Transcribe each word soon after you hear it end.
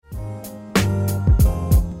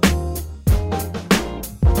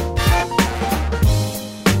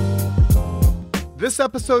This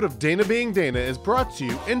episode of Dana Being Dana is brought to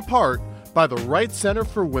you in part by the Wright Center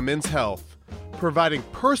for Women's Health, providing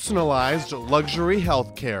personalized luxury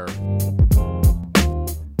health care.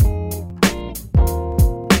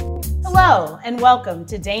 Hello, and welcome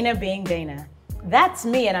to Dana Being Dana. That's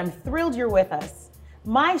me, and I'm thrilled you're with us.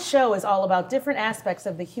 My show is all about different aspects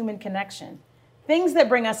of the human connection, things that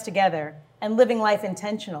bring us together, and living life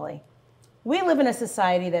intentionally. We live in a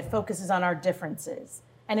society that focuses on our differences,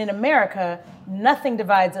 and in America, nothing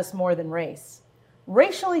divides us more than race.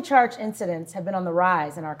 Racially charged incidents have been on the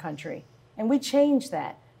rise in our country, and we change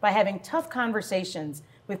that by having tough conversations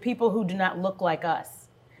with people who do not look like us.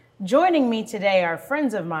 Joining me today are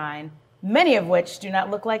friends of mine, many of which do not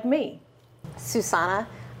look like me. Susana,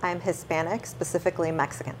 I'm Hispanic, specifically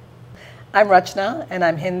Mexican. I'm Rachna, and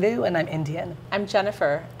I'm Hindu, and I'm Indian. I'm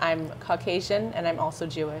Jennifer. I'm Caucasian, and I'm also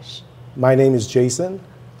Jewish. My name is Jason.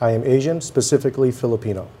 I am Asian, specifically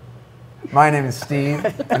Filipino. My name is Steve,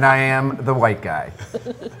 and I am the white guy.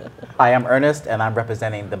 Hi, I'm Ernest, and I'm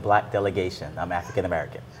representing the Black delegation. I'm African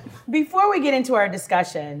American. Before we get into our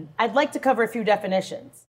discussion, I'd like to cover a few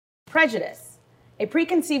definitions. Prejudice, a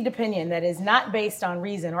preconceived opinion that is not based on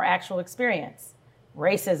reason or actual experience.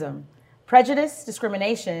 Racism, prejudice,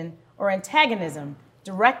 discrimination, or antagonism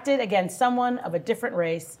directed against someone of a different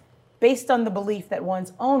race based on the belief that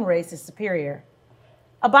one's own race is superior.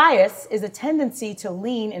 A bias is a tendency to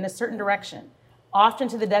lean in a certain direction, often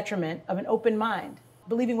to the detriment of an open mind,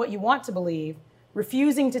 believing what you want to believe,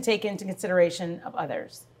 refusing to take into consideration of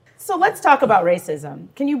others. So let's talk about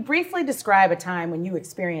racism. Can you briefly describe a time when you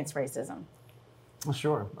experienced racism? Well,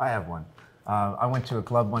 sure, I have one. I went to a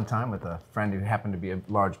club one time with a friend who happened to be a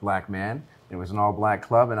large black man. It was an all-black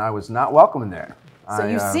club, and I was not welcome in there. So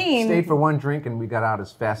you've seen... stayed for one drink, and we got out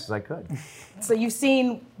as fast as I could. So you've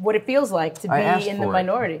seen what it feels like to be in the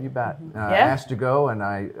minority. You bet. I asked to go, and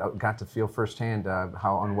I got to feel firsthand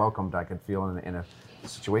how unwelcomed I could feel in a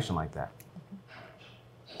situation like that.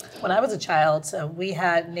 When I was a child, we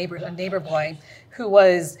had a neighbor boy who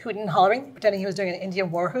was hooting and hollering, pretending he was doing an Indian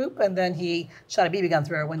war whoop, and then he shot a BB gun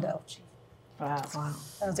through our window. Wow.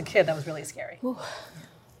 As a kid, that was really scary. Ooh.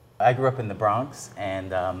 I grew up in the Bronx,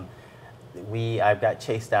 and I got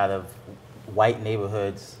chased out of white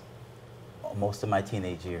neighborhoods most of my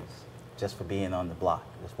teenage years, just for being on the block,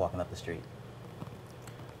 just walking up the street.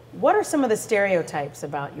 What are some of the stereotypes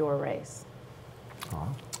about your race?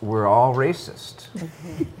 We're all racist.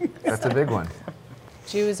 That's a big one.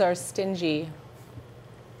 Jews are stingy.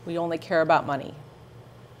 We only care about money.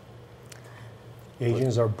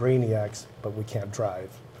 Asians are brainiacs, but we can't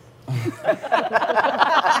drive.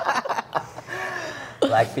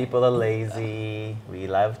 Black people are lazy. We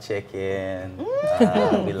love chicken.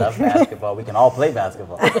 We love basketball. We can all play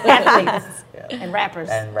basketball. Athletes and rappers.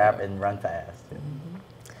 And rap and run fast.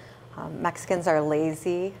 Mexicans are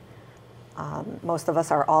lazy. Most of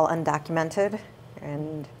us are all undocumented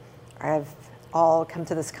and have all come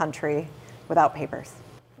to this country without papers.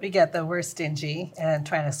 We get that we're stingy and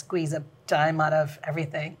trying to squeeze a dime out of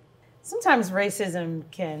everything. Sometimes racism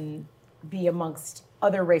can be amongst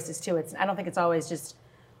other races too. I don't think it's always just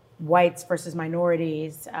whites versus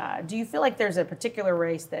minorities. Do you feel like there's a particular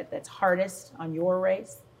race that's hardest on your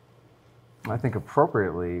race? I think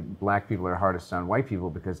appropriately, black people are hardest on white people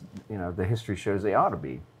because the history shows they ought to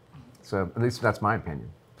be. So at least that's my opinion.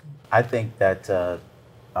 I think that a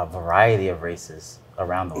variety of races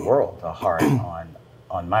around the world are hard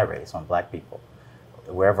on my race, on black people.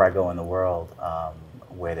 Wherever I go in the world,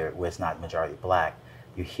 where it's not majority black,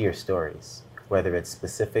 you hear stories, whether it's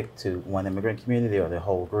specific to one immigrant community or the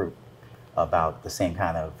whole group, about the same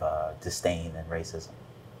kind of disdain and racism.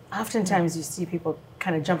 Oftentimes you see people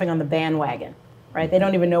kind of jumping on the bandwagon, right? They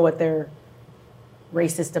don't even know what they're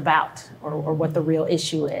racist about or what the real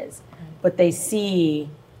issue is, but they see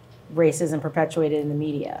racism perpetuated in the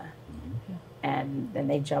media, and then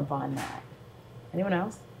they jump on that. Anyone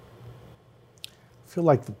else? I feel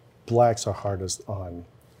like the blacks are hardest on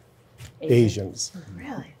Asians.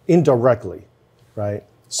 Really? Indirectly, right?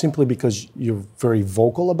 Simply because you're very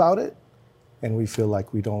vocal about it, and we feel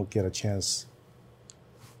like we don't get a chance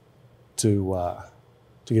to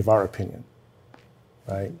give our opinion,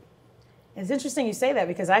 right? It's interesting you say that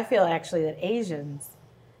because I feel actually that Asians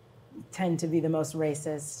tend to be the most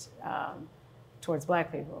racist towards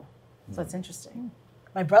black people. So that's interesting.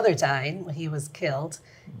 My brother died when he was killed,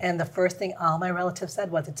 and the first thing all my relatives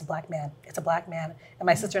said was, "It's a black man, it's a black man." And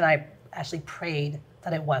my sister and I actually prayed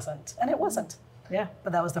that it wasn't, and it wasn't. Yeah.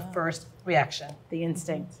 But that was the first reaction. The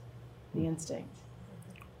instinct. The instinct.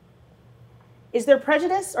 Is there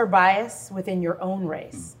prejudice or bias within your own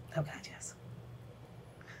race? Oh God, yes.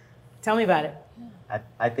 Tell me about it.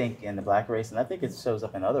 I think in the black race, and I think it shows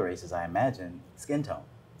up in other races, I imagine, skin tone.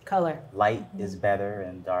 Color. Light is better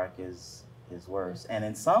and dark is worse. And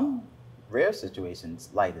in some rare situations,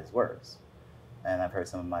 light is worse. And I've heard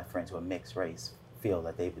some of my friends who are mixed race feel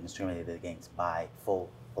that they've been discriminated against by full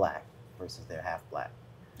black versus their half black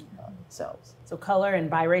selves. So color and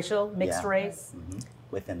biracial, mixed Yeah. race.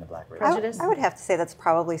 Within the black race. Prejudice? I would have to say that's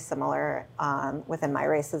probably similar within my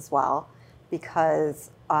race as well, because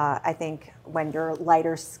I think when you're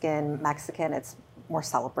lighter skinned Mexican, it's more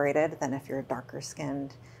celebrated than if you're darker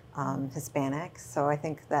skinned Hispanic. So I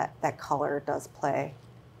think that color does play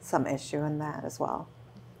some issue in that as well.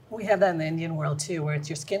 We have that in the Indian world too, where it's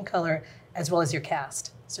your skin color as well as your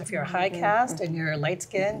caste. So if you're a high caste and you're light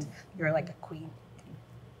skinned, you're like a queen.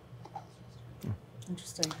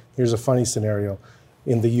 Interesting. Here's a funny scenario.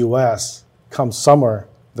 In the US, come summer,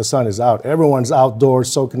 the sun is out. Everyone's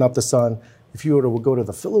outdoors soaking up the sun. If you were to go to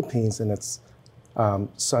the Philippines and it's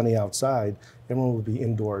sunny outside, everyone would be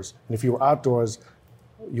indoors. And if you were outdoors,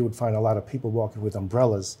 you would find a lot of people walking with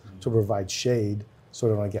umbrellas to provide shade so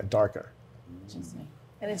they don't get darker. Interesting.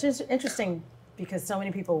 And it's just interesting because so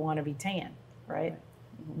many people want to be tan, right?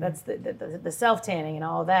 That's the self-tanning and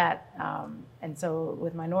all of that. And so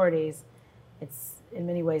with minorities, it's in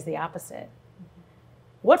many ways the opposite.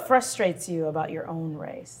 What frustrates you about your own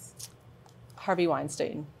race? Harvey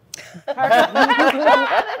Weinstein.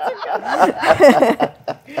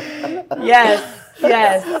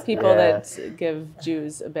 Yes. People that give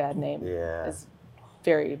Jews a bad name Yeah. is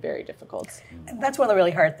very, very difficult. And that's one of the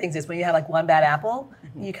really hard things is when you have like one bad apple,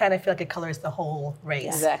 you kind of feel like it colors the whole race.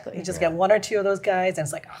 Exactly. You just get one or two of those guys and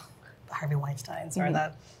it's like, oh, the Harvey Weinsteins or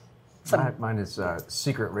that. Mine is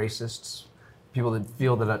secret racists. People that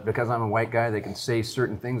feel that because I'm a white guy, they can say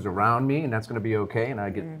certain things around me, and that's going to be okay, and I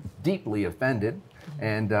get deeply offended.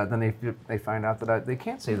 And then they find out that they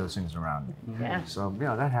can't say those things around me. Yeah. So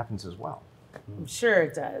that happens as well. I'm sure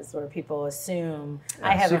it does, where people assume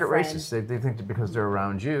I have secret a friend. racists, they think that because they're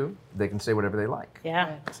around you, they can say whatever they like.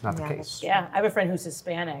 Yeah. It's not the case. Yeah. I have a friend who's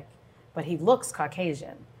Hispanic, but he looks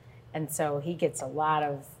Caucasian. And so he gets a lot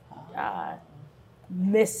of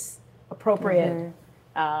misappropriate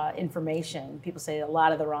information. People say a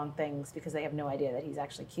lot of the wrong things because they have no idea that he's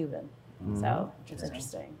actually Cuban. So it's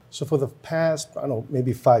interesting. So for the past, I don't know,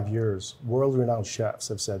 maybe 5 years, world-renowned chefs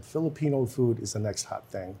have said Filipino food is the next hot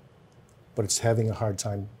thing, but it's having a hard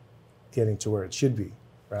time getting to where it should be,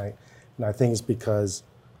 right? And I think it's because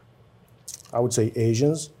I would say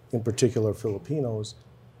Asians, in particular Filipinos,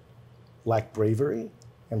 lack bravery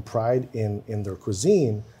and pride in their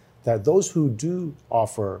cuisine, that those who do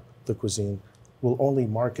offer the cuisine will only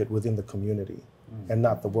market within the community and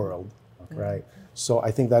not the world, right? So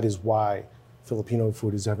I think that is why Filipino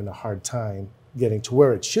food is having a hard time getting to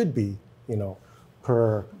where it should be,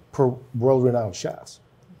 per world-renowned chefs.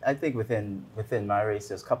 I think within my race,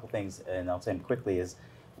 there's a couple things, and I'll say them quickly.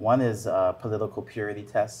 One is political purity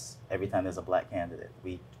tests. Every time there's a black candidate,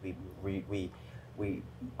 we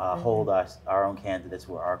hold our own candidates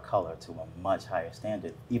who are our color to a much higher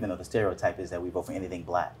standard, even though the stereotype is that we vote for anything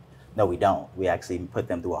black. No, we don't. We actually put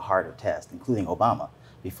them through a harder test, including Obama,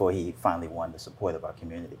 before he finally won the support of our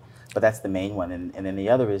community. But that's the main one. And then the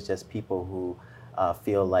other is just people who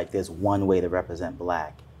feel like there's one way to represent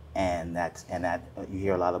black, and that you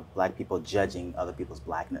hear a lot of black people judging other people's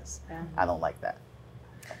blackness. Yeah. I don't like that.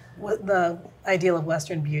 The ideal of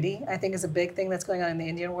Western beauty, I think, is a big thing that's going on in the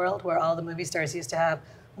Indian world, where all the movie stars used to have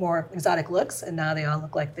more exotic looks, and now they all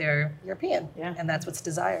look like they're European. Yeah. And that's what's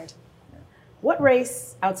desired. What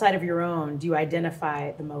race outside of your own do you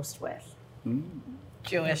identify the most with?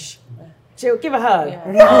 Jewish. Joe, give a hug. Yeah.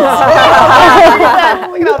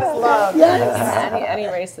 Look at all this love. Any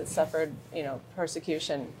race that suffered,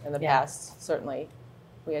 persecution in the past, certainly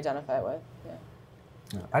we identify with. Yeah.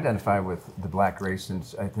 I identify with the black race, and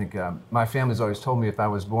I think my family's always told me if I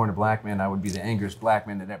was born a black man, I would be the angriest black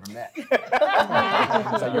man they'd ever met.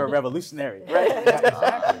 So you're a revolutionary, right? Yeah,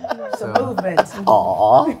 exactly. It's a movement.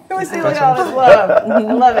 Aww. Look at all this love. I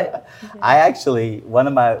love it. I actually, and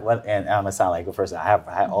I'm gonna sound like a person,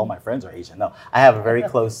 all my friends are Asian. No, I have a very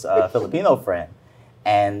close Filipino friend,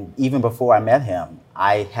 and even before I met him,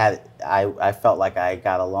 I felt like I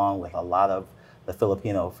got along with a lot of the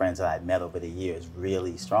Filipino friends that I'd met over the years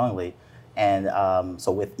really strongly. And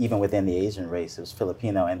so even within the Asian race, there's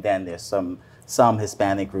Filipino, and then there's some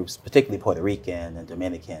Hispanic groups, particularly Puerto Rican and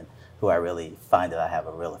Dominican, who I really find that I have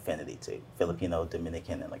a real affinity to. Filipino,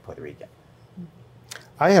 Dominican, and Puerto Rican.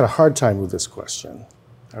 I had a hard time with this question.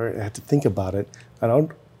 I had to think about it.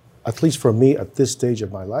 At least for me at this stage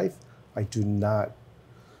of my life,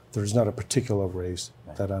 there's not a particular race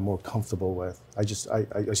that I'm more comfortable with. I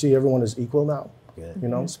see everyone as equal now. Good. You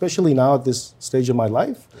know, especially now at this stage of my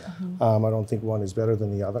life, I don't think one is better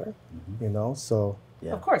than the other. You know, so.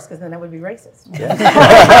 Yeah. Of course, because then that would be racist.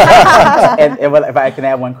 and if I can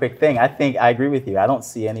add one quick thing, I think I agree with you. I don't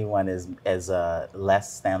see anyone as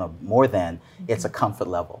less than or more than. It's a comfort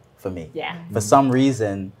level for me. Yeah. For some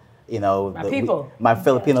reason, you know, my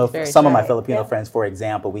Filipino, some of my Filipino friends, for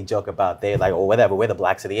example, we joke about they're like, oh, whatever, we're the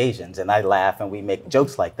blacks or the Asians, and I laugh and we make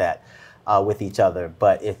jokes like that with each other.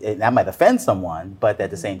 But that might offend someone, but at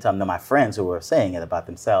the same time, they're my friends who are saying it about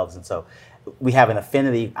themselves, and so we have an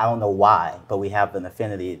affinity. I don't know why, but we have an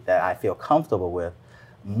affinity that I feel comfortable with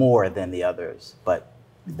more than the others. But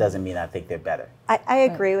it doesn't mean I think they're better. I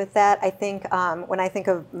agree with that. I think when I think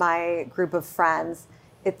of my group of friends,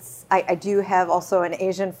 I do have also an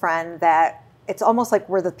Asian friend that it's almost like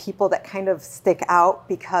we're the people that kind of stick out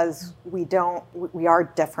because we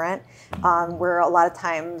are different. We're a lot of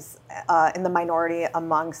times in the minority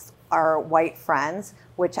amongst our white friends,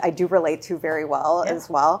 which I do relate to very well as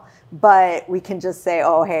well. But we can just say,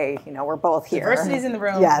 oh, hey, you know, we're both here. Diversity's in the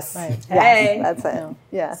room. Yes. Right. Yes, Hey. that's it.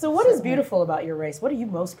 Yeah. So what is beautiful about your race? What are you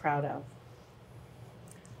most proud of?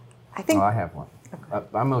 I think I have one.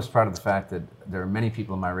 I'm most proud of the fact that there are many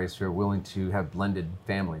people in my race who are willing to have blended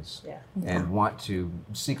families and want to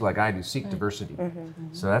seek, like I do, seek diversity.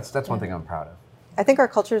 So that's one thing I'm proud of. I think our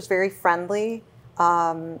culture is very friendly.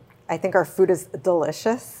 I think our food is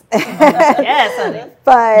delicious. Yes, honey.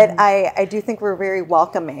 But I do think we're very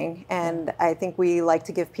welcoming, and I think we like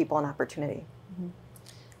to give people an opportunity.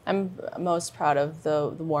 I'm most proud of the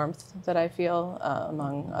warmth that I feel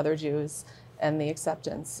among other Jews and the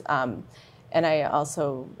acceptance. And I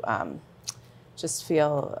also just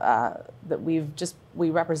feel that we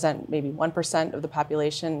represent maybe 1% of the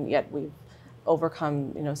population, yet we've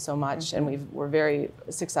overcome so much, and we're very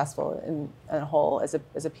successful in a whole as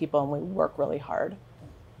a people, and we work really hard.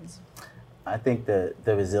 I think the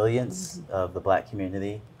resilience of the Black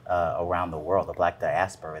community around the world, the Black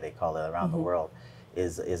diaspora they call it around the world,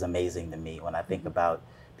 is amazing to me. When I think about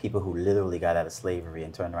people who literally got out of slavery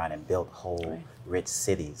and turned around and built whole rich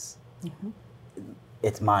cities,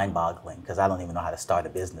 it's mind-boggling because I don't even know how to start a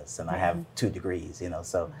business, and I have 2 degrees,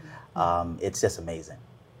 so it's just amazing.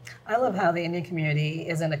 I love how the Indian community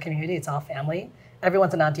isn't a community, it's all family.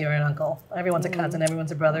 Everyone's an auntie or an uncle. Everyone's a cousin,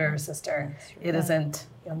 everyone's a brother or sister. It isn't,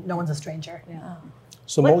 no one's a stranger. Yeah.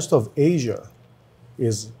 So most of Asia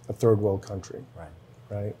is a third world country,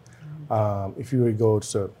 right? If you would go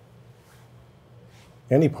to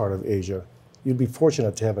any part of Asia, you'd be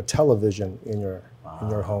fortunate to have a television in your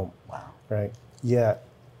home, right? Yet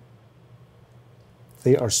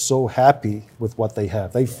they are so happy with what they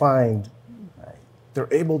have. They find,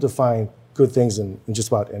 they're able to find good things in just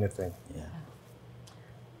about anything. Yeah.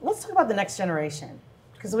 Let's talk about the next generation,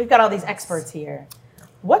 because we've got all these experts here.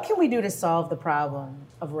 What can we do to solve the problem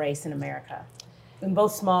of race in America, in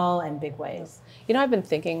both small and big ways? I've been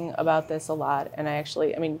thinking about this a lot, and I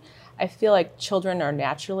feel like children are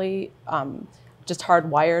naturally just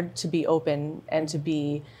hardwired to be open and to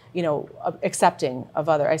be, accepting of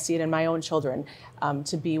other. I see it in my own children,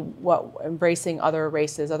 to be embracing other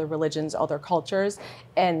races, other religions, other cultures.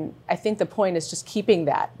 And I think the point is just keeping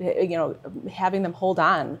that, having them hold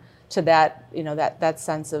on to that, that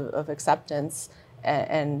sense of acceptance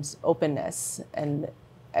and openness. And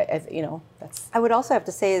that's. I would also have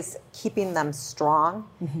to say is keeping them strong,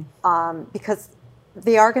 because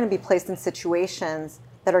they are going to be placed in situations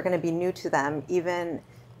that are going to be new to them, even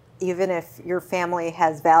if your family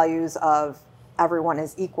has values of everyone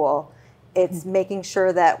is equal. It's making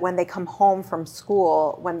sure that when they come home from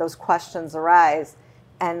school, when those questions arise,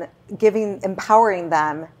 and empowering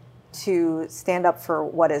them to stand up for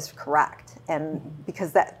what is correct. And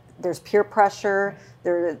because there's peer pressure,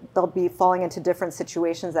 they'll be falling into different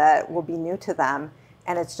situations that will be new to them.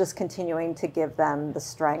 And it's just continuing to give them the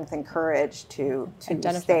strength and courage to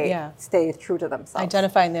stay true to themselves.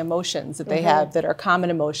 Identifying the emotions that they have that are common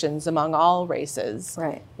emotions among all races.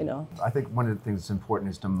 Right. I think one of the things that's important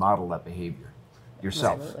is to model that behavior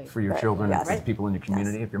yourself for your children and for the people in your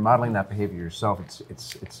community. If you're modeling that behavior yourself,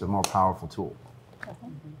 it's a more powerful tool.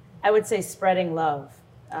 I would say spreading love,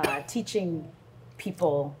 teaching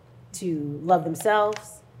people to love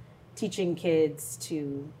themselves, teaching kids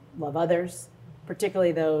to love others,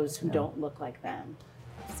 particularly those who don't look like them.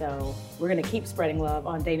 So we're going to keep spreading love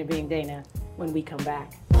on Dana Being Dana when we come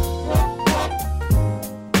back.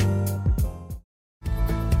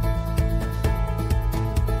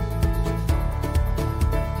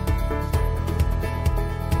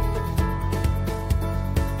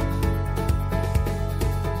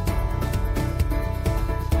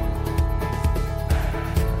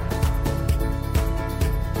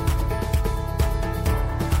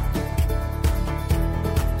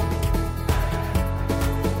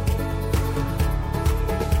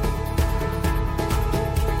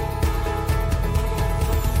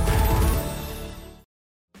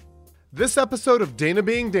 This episode of Dana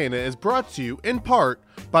Being Dana is brought to you in part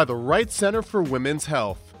by the Wright Center for Women's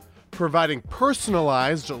Health, providing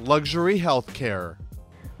personalized luxury health care.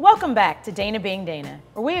 Welcome back to Dana Being Dana,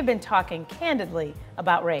 where we have been talking candidly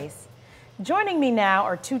about race. Joining me now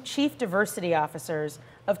are two chief diversity officers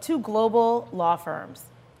of two global law firms,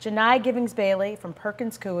 Janai Gibbings-Bailey from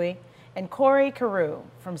Perkins Coie and Corey Carew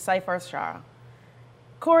from Seyfarth Shah.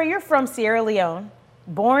 Corey, you're from Sierra Leone,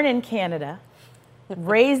 born in Canada,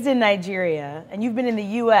 raised in Nigeria, and you've been in the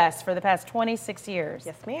U.S. for the past 26 years.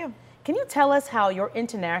 Yes, ma'am. Can you tell us how your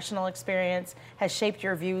international experience has shaped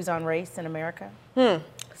your views on race in America?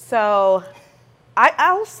 So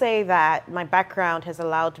I'll say that my background has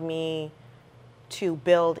allowed me to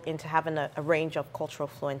build into having a range of cultural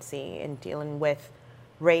fluency in dealing with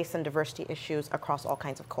race and diversity issues across all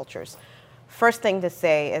kinds of cultures. First thing to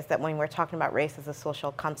say is that when we're talking about race as a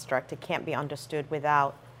social construct, it can't be understood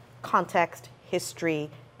without context, history,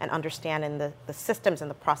 and understanding the systems and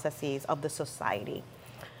the processes of the society.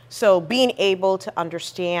 So being able to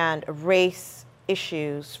understand race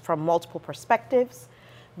issues from multiple perspectives,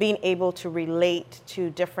 being able to relate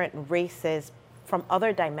to different races from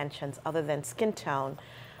other dimensions other than skin tone,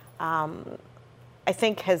 I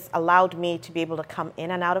think has allowed me to be able to come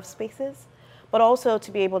in and out of spaces, but also to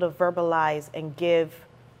be able to verbalize and give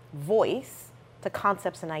voice to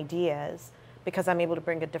concepts and ideas because I'm able to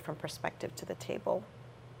bring a different perspective to the table.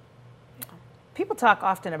 People talk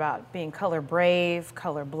often about being color brave,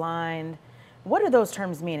 color blind. What do those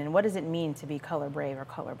terms mean, and what does it mean to be color brave or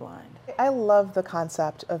color blind? I love the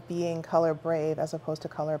concept of being color brave as opposed to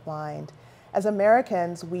color blind. As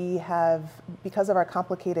Americans, we have, because of our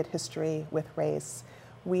complicated history with race,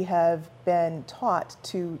 we have been taught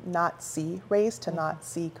to not see race, to not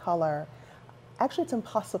see color. Actually, it's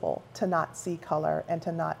impossible to not see color and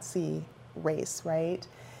to not see race, right?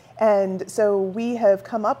 And so we have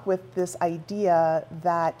come up with this idea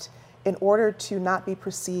that in order to not be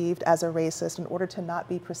perceived as a racist, in order to not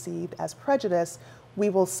be perceived as prejudiced, we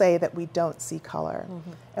will say that we don't see color.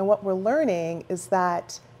 And what we're learning is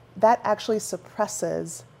that that actually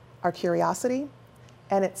suppresses our curiosity,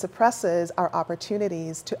 and it suppresses our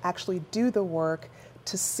opportunities to actually do the work,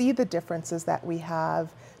 to see the differences that we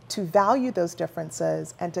have, to value those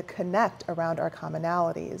differences, and to connect around our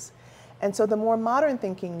commonalities. And so the more modern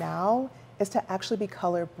thinking now is to actually be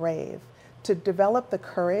color brave, to develop the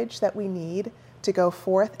courage that we need to go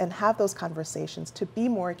forth and have those conversations, to be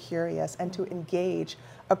more curious and to engage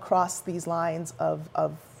across these lines of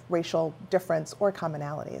racial difference or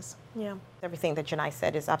commonalities. Yeah, everything that Janai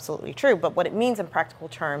said is absolutely true, but what it means in practical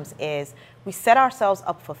terms is we set ourselves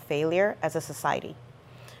up for failure as a society.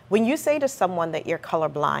 When you say to someone that you're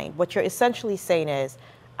colorblind, what you're essentially saying is,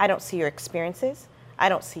 I don't see your experiences, I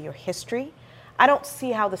don't see your history, I don't see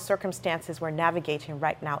how the circumstances we're navigating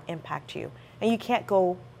right now impact you, and you can't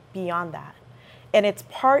go beyond that. And it's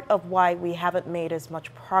part of why we haven't made as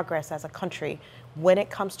much progress as a country when it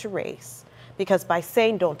comes to race, because by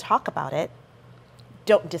saying don't talk about it,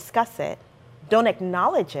 don't discuss it, don't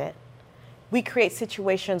acknowledge it, we create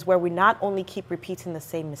situations where we not only keep repeating the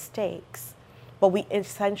same mistakes, but we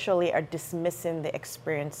essentially are dismissing the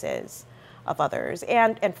experiences of others.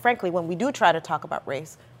 And frankly, when we do try to talk about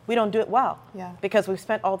race, we don't do it well. Because we've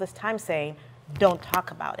spent all this time saying, don't talk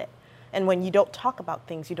about it. And when you don't talk about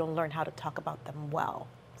things, you don't learn how to talk about them well.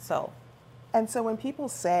 And so when people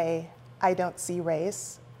say, I don't see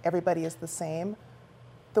race, everybody is the same,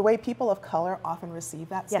 the way people of color often receive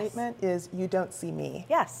that statement is, you don't see me.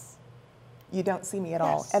 Yes. You don't see me at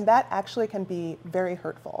all. And that actually can be very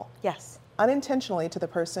hurtful. Yes. Unintentionally to the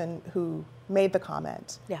person who made the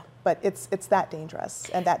comment. But it's that dangerous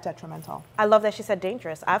and that detrimental. I love that she said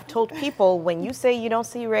dangerous. I've told people, when you say you don't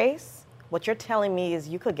see race, what you're telling me is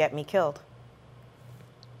you could get me killed.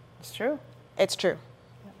 It's true. It's true.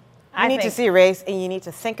 You need to see race, and you need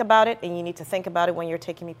to think about it, and you need to think about it when you're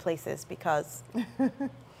taking me places, because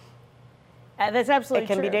that's absolutely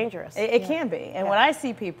true. It can be dangerous. It can be. And when I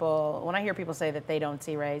see people, when I hear people say that they don't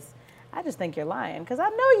see race, I just think you're lying, because I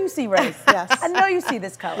know you see race. I know you see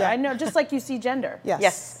this color. I know, just like you see gender.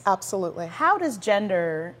 Yes, absolutely. How does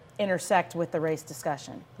gender intersect with the race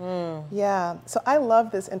discussion? Yeah, so I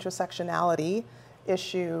love this intersectionality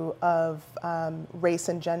issue of race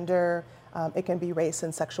and gender. It can be race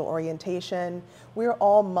and sexual orientation. We're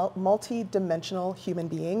all multi-dimensional human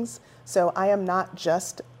beings. So I am not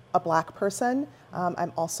just a Black person.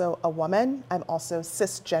 I'm also a woman. I'm also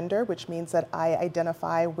cisgender, which means that I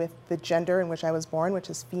identify with the gender in which I was born, which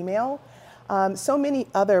is female. So many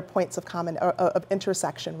other points of of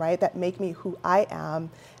intersection, right, that make me who I am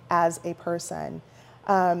as a person.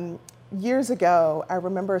 years ago, I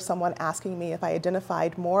remember someone asking me if I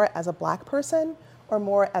identified more as a Black person or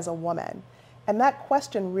more as a woman. And that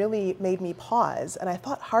question really made me pause, and I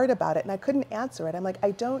thought hard about it, and I couldn't answer it. I'm like,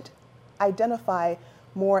 I don't identify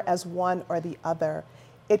more as one or the other.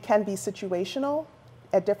 It can be situational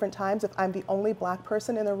at different times. If I'm the only Black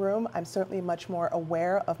person in the room, I'm certainly much more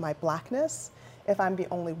aware of my Blackness. If I'm the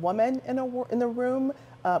only woman in the room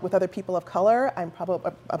with other people of color, I'm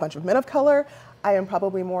probably a bunch of men of color, I am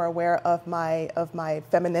probably more aware of my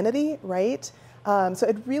femininity, right? So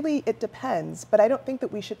it depends, but I don't think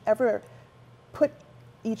that we should ever put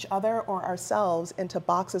each other or ourselves into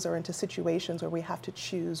boxes or into situations where we have to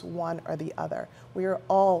choose one or the other. We are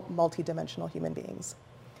all multidimensional human beings.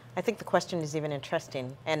 I think the question is even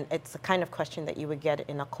interesting, and it's the kind of question that you would get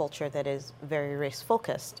in a culture that is very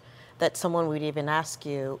race-focused, that someone would even ask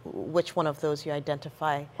you which one of those you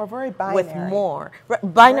identify or very binary. With more.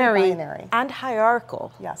 Binary, very binary and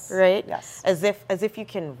hierarchical, yes. Right? Yes. As if you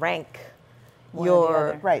can rank One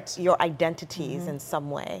your right. your identities in some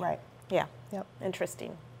way. Right. Yeah. Yep.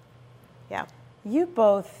 Interesting. Yeah. You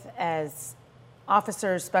both, as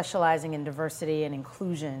officers specializing in diversity and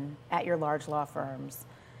inclusion at your large law firms,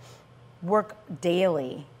 work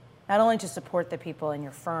daily, not only to support the people in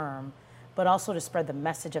your firm, but also to spread the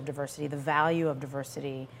message of diversity, the value of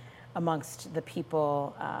diversity amongst the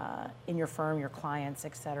people in your firm, your clients,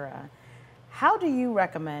 et cetera. How do you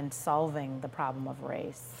recommend solving the problem of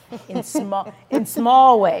race in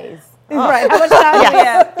small ways? Right. How much time do we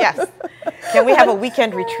have? Yes. Can we have a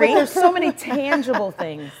weekend retreat? There's so many tangible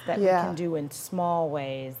things that we can do in small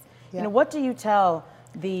ways. Yeah. You know, what do you tell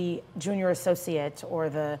the junior associate or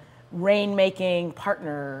the rainmaking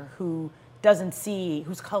partner who doesn't see,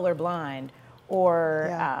 who's colorblind,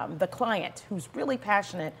 or the client who's really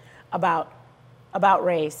passionate about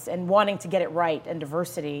race and wanting to get it right and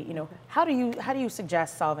diversity? You know, how do you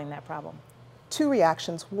suggest solving that problem? Two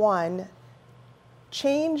reactions. One,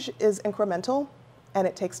 change is incremental and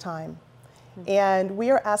it takes time. And we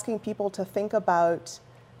are asking people to think about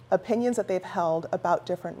opinions that they've held about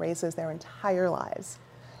different races their entire lives,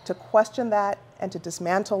 to question that and to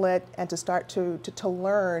dismantle it and to start to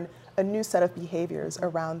learn a new set of behaviors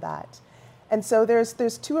around that. And so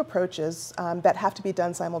there's two approaches that have to be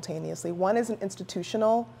done simultaneously. One is an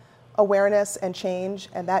institutional awareness and change,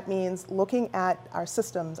 and that means looking at our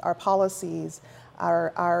systems, our policies,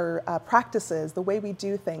 our practices, the way we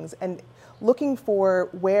do things, and looking for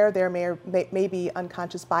where there may be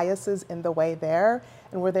unconscious biases in the way there,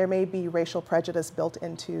 and where there may be racial prejudice built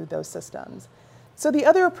into those systems. So the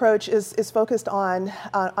other approach is focused on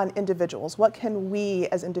individuals. What can we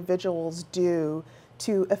as individuals do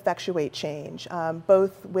to effectuate change,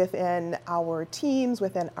 both within our teams,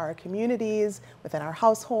 within our communities, within our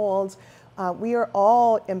households? We are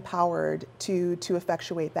all empowered to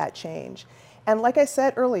effectuate that change. And like I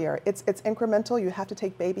said earlier, it's incremental. You have to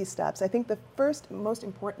take baby steps. I think the first most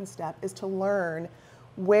important step is to learn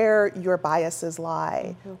where your biases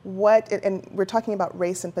lie. And we're talking about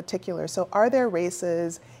race in particular. So are there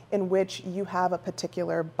races in which you have a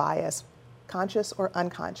particular bias, conscious or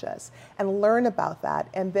unconscious, and learn about that,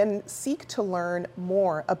 and then seek to learn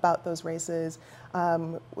more about those races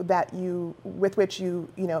with which you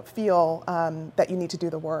feel that you need to do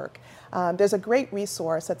the work. There's a great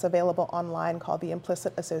resource that's available online called the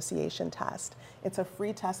Implicit Association Test. It's a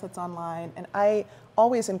free test that's online, and I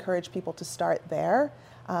always encourage people to start there.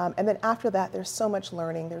 And then after that, there's so much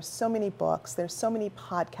learning. There's so many books. There's so many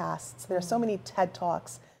podcasts. There's so many TED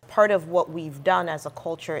Talks. Part of what we've done as a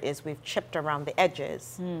culture is we've chipped around the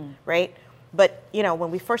edges, right? But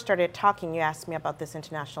when we first started talking, you asked me about this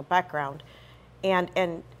international background, and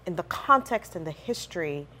in the context and the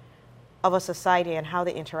history of a society and how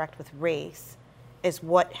they interact with race is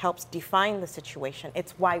what helps define the situation.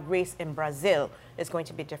 It's why race in Brazil is going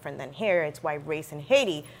to be different than here. It's why race in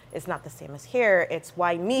Haiti is not the same as here. It's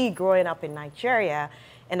why me growing up in Nigeria,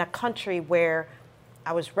 in a country where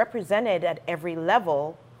I was represented at every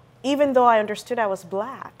level, even though I understood I was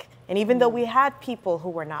Black, and even though we had people who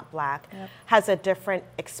were not Black, has a different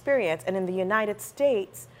experience. And in the United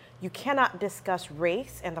States, you cannot discuss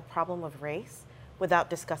race and the problem of race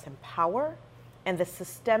without discussing power and the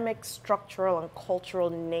systemic, structural, and cultural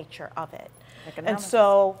nature of it. And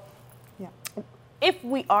so, if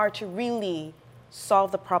we are to really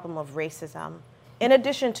solve the problem of racism, in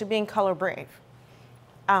addition to being color brave,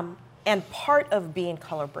 and part of being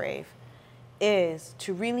color brave is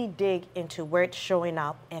to really dig into where it's showing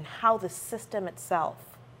up and how the system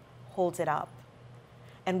itself holds it up.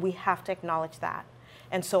 And we have to acknowledge that.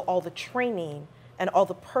 And so all the training and all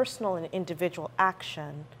the personal and individual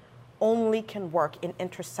action only can work in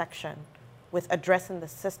intersection with addressing the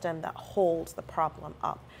system that holds the problem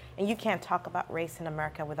up. And you can't talk about race in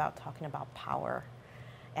America without talking about power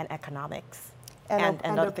and economics And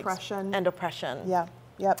other oppression. things. And oppression. Yeah,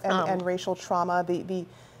 yep, and racial trauma.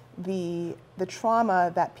 The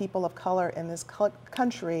trauma that people of color in this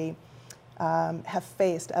country have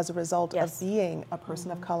faced as a result of being a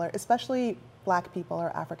person of color, especially Black people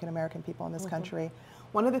or African American people in this country.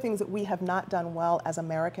 One of the things that we have not done well as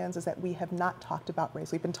Americans is that we have not talked about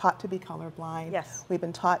race. We've been taught to be colorblind. Yes. We've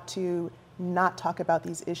been taught to not talk about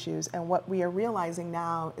these issues. And what we are realizing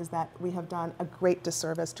now is that we have done a great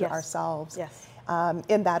disservice to ourselves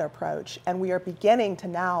in that approach. And we are beginning to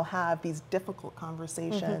now have these difficult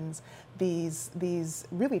conversations, these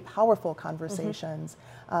really powerful conversations.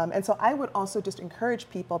 And so I would also just encourage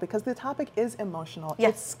people, because the topic is emotional,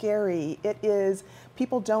 it's scary, it is,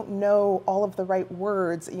 people don't know all of the right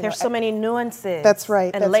words. There's so many nuances. That's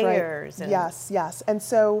right. And layers. Right. Yes. And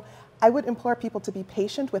so I would implore people to be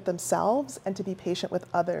patient with themselves and to be patient with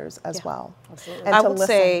others as well. Absolutely. And I to would listen.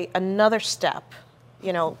 say another step,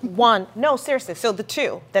 one, no, seriously. So the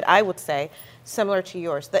two that I would say, similar to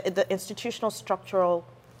yours, the institutional structural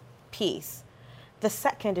piece. The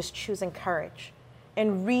second is choosing courage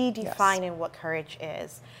and redefining what courage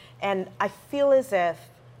is. And I feel as if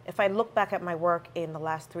I look back at my work in the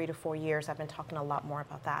last 3 to 4 years, I've been talking a lot more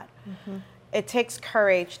about that. It takes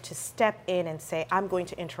courage to step in and say, I'm going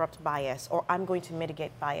to interrupt bias, or I'm going to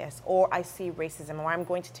mitigate bias, or I see racism, or I'm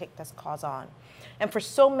going to take this cause on. And for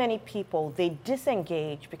so many people, they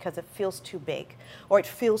disengage because it feels too big or it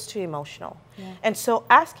feels too emotional. And so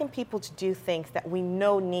asking people to do things that we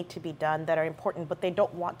know need to be done, that are important, but they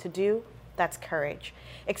don't want to do, that's courage.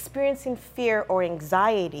 Experiencing fear or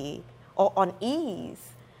anxiety or unease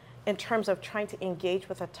in terms of trying to engage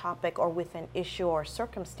with a topic or with an issue or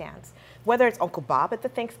circumstance, whether it's Uncle Bob at the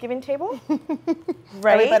Thanksgiving table,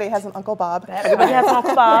 right? Everybody has an Uncle Bob. Everybody has an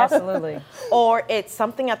Uncle Bob. Absolutely. Or it's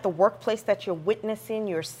something at the workplace that you're witnessing,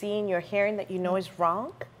 you're seeing, you're hearing that you know is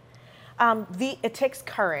wrong. It takes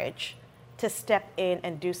courage to step in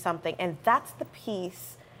and do something. And that's the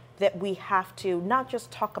piece that we have to not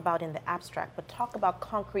just talk about in the abstract, but talk about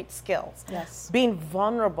concrete skills. Yes. Being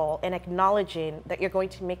vulnerable and acknowledging that you're going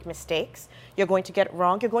to make mistakes, you're going to get it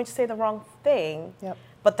wrong, you're going to say the wrong thing,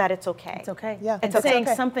 but that it's okay. It's okay. Yeah. And It's saying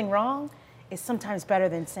okay. something wrong is sometimes better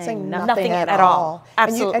than saying nothing. nothing at all.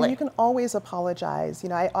 Absolutely. And you can always apologize.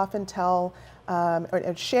 I often tell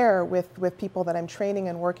or share with people that I'm training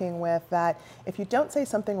and working with that if you don't say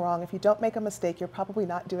something wrong, if you don't make a mistake, you're probably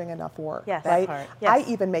not doing enough work. Yes. Right? That part. Yes. I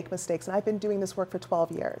even make mistakes, and I've been doing this work for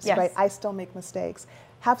 12 years. Yes. Right? I still make mistakes.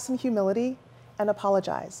 Have some humility and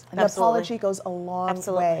apologize. An Absolutely. apology goes a long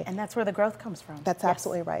Absolutely. way. And that's where the growth comes from. That's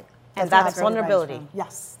absolutely right. And that's absolutely right. vulnerability.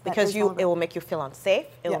 Yes. that Because is it vulnerable. will make you feel unsafe,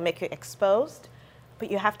 it will make you exposed, but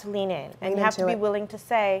you have to lean in. And Lean you have to into be it. willing to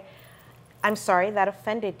say, I'm sorry that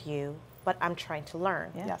offended you, but I'm trying to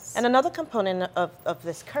learn. Yes. And another component of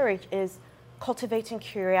this courage is cultivating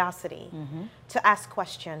curiosity, to ask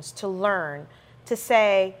questions, to learn, to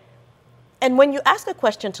say, and when you ask a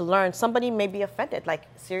question to learn, somebody may be offended, like,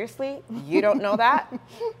 seriously, you don't know that?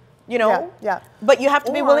 Yeah. But you have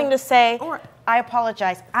to be Or- willing to say, or- I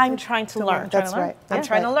apologize, I'm trying to learn. That's right. I'm That's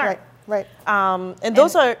trying right. to learn. Right. And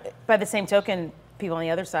those are, By the same token, people on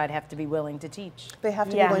the other side have to be willing to teach. They have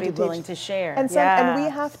to Yeah. be willing Be to willing teach. to share. And and we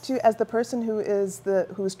have to, as the person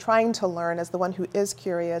who's trying to learn, as the one who is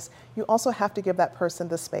curious, you also have to give that person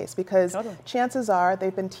the space, because chances are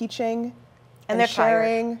they've been teaching and they're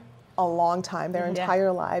sharing a long time, their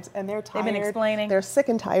entire lives, and they're tired. They've been explaining. They're sick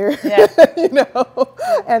and tired. Yeah.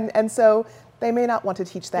 And so they may not want to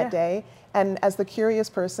teach that day. And as the curious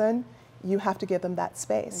person, you have to give them that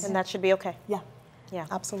space. and that should be okay. Yeah. Yeah.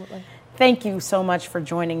 Absolutely. Thank you so much for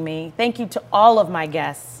joining me. Thank you to all of my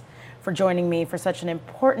guests for joining me for such an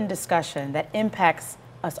important discussion that impacts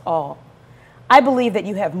us all. I believe that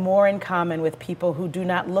you have more in common with people who do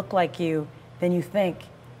not look like you than you think.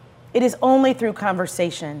 It is only through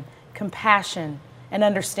conversation, compassion, and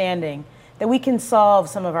understanding that we can solve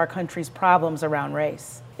some of our country's problems around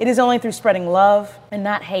race. It is only through spreading love and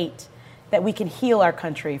not hate that we can heal our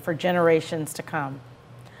country for generations to come.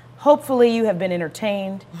 Hopefully you have been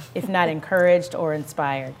entertained, if not encouraged or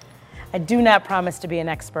inspired. I do not promise to be an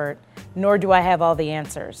expert, nor do I have all the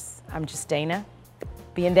answers. I'm just Dana,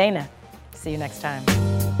 being Dana. See you next time.